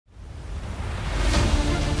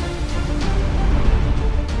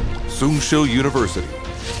Soongsil University,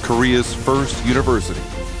 Korea's first university,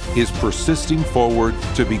 is persisting forward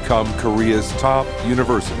to become Korea's top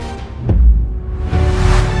university.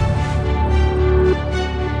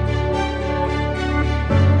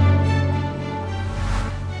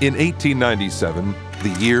 In 1897,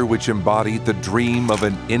 the year which embodied the dream of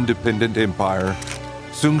an independent empire,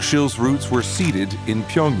 Soongsil's roots were seated in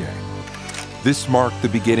Pyongyang. This marked the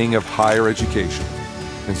beginning of higher education,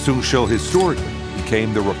 and Soongsil historically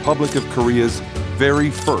became the Republic of Korea's very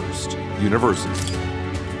first university.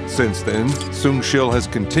 Since then, Soongsil has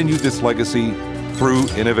continued this legacy through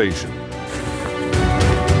innovation.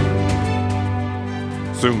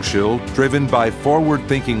 Soongsil, driven by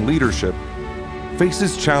forward-thinking leadership,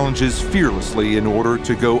 faces challenges fearlessly in order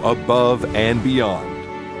to go above and beyond.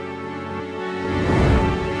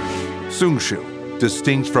 Soongsil,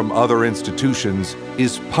 distinct from other institutions,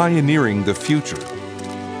 is pioneering the future.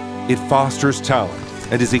 It fosters talent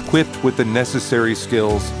and is equipped with the necessary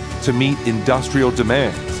skills to meet industrial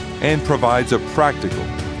demands and provides a practical,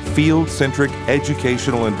 field-centric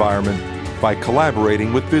educational environment by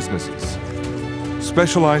collaborating with businesses.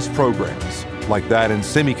 Specialized programs, like that in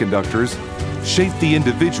semiconductors, shape the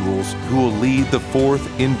individuals who will lead the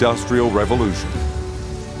fourth industrial revolution.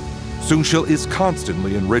 Soongsil is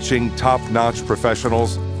constantly enriching top-notch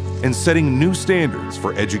professionals and setting new standards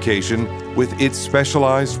for education with its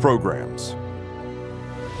specialized programs.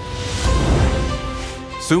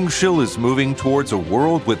 Soongsil is moving towards a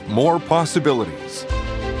world with more possibilities.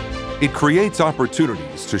 It creates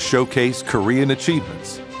opportunities to showcase Korean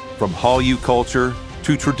achievements, from Hallyu culture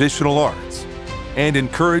to traditional arts, and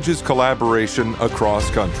encourages collaboration across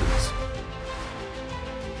countries.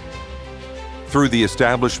 Through the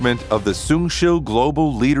establishment of the Soongsil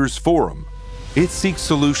Global Leaders Forum, it seeks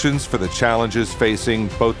solutions for the challenges facing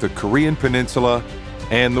both the Korean Peninsula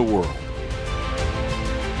and the world.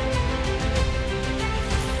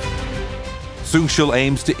 Soongsil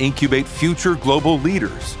aims to incubate future global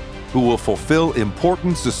leaders who will fulfill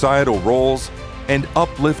important societal roles and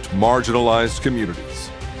uplift marginalized communities.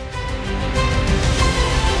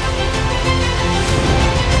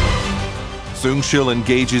 Soongsil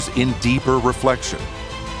engages in deeper reflection,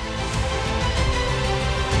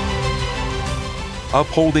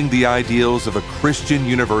 upholding the ideals of a Christian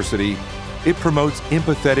university. It promotes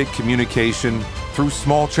empathetic communication through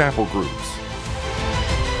small chapel groups.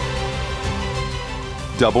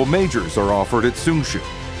 Double majors are offered at Soongsil,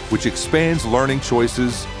 which expands learning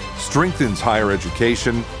choices, strengthens higher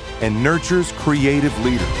education, and nurtures creative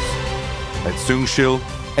leaders. At Soongsil,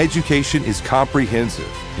 education is comprehensive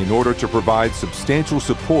in order to provide substantial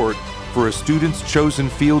support for a student's chosen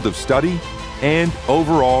field of study and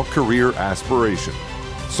overall career aspiration.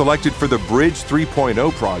 Selected for the Bridge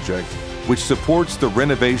 3.0 project, which supports the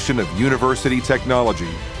renovation of university technology,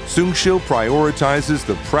 Soongsil prioritizes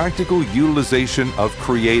the practical utilization of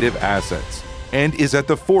creative assets and is at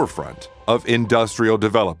the forefront of industrial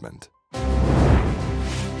development.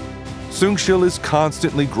 Soongsil is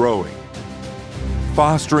constantly growing,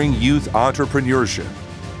 fostering youth entrepreneurship,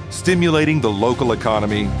 stimulating the local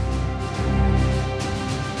economy,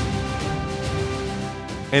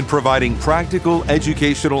 and providing practical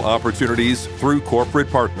educational opportunities through corporate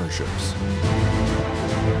partnerships.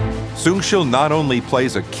 Soongsil not only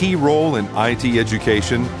plays a key role in IT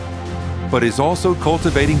education, but is also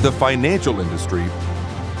cultivating the financial industry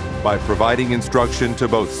by providing instruction to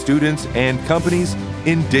both students and companies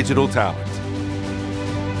in digital talent.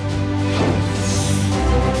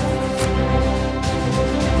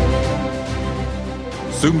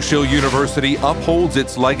 Soongsil University upholds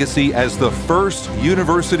its legacy as the first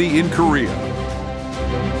university in Korea.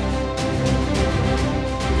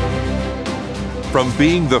 From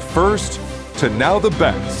being the first to now the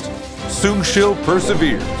best, Soongsil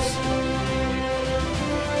perseveres.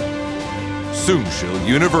 Soongsil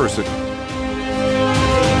University.